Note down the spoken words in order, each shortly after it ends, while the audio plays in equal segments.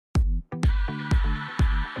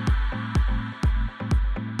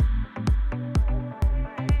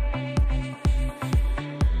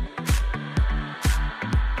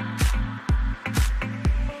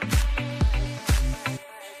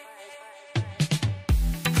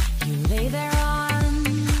lay there on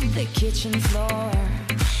the kitchen floor.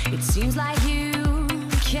 It seems like you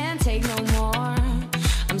can't take no more.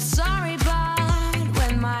 I'm sorry, but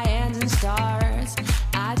when my engine starts,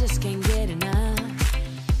 I just can't get enough.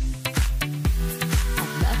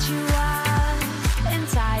 I'll nut you up and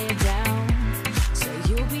tie you down, so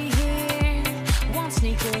you'll be here, won't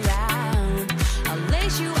sneak around. I'll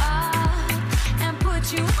lace you up and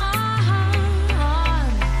put you on.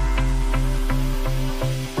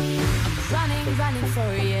 Running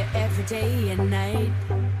for you every day and night.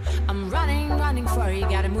 I'm running for you,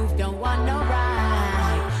 gotta move, don't want no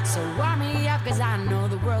ride. So warm me up, cause I know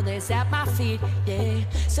the world is at my feet, yeah.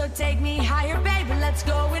 So take me higher, baby, let's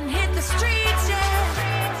go and hit the streets,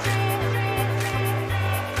 yeah.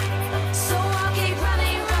 So I'll keep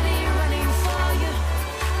running for you.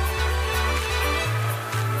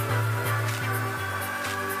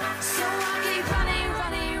 So I'll keep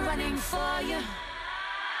running for you.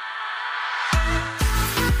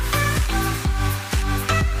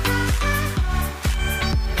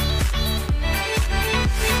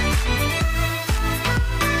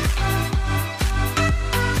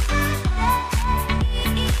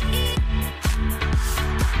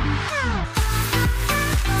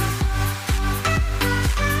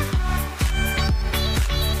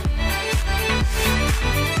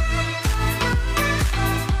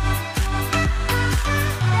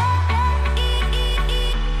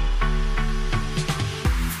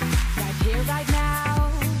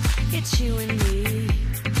 You and me,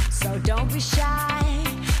 so don't be shy,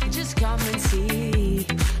 just come and see.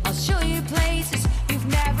 I'll show you places you've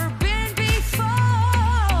never been before.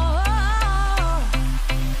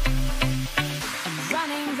 I'm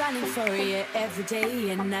running for you every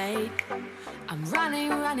day and night. I'm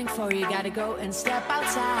running for you, gotta go and step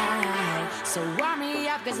outside. So warm me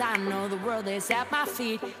up, cause I know the world is at my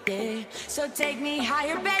feet, yeah. So take me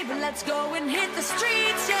higher, baby, let's go and hit the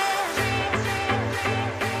streets, yeah.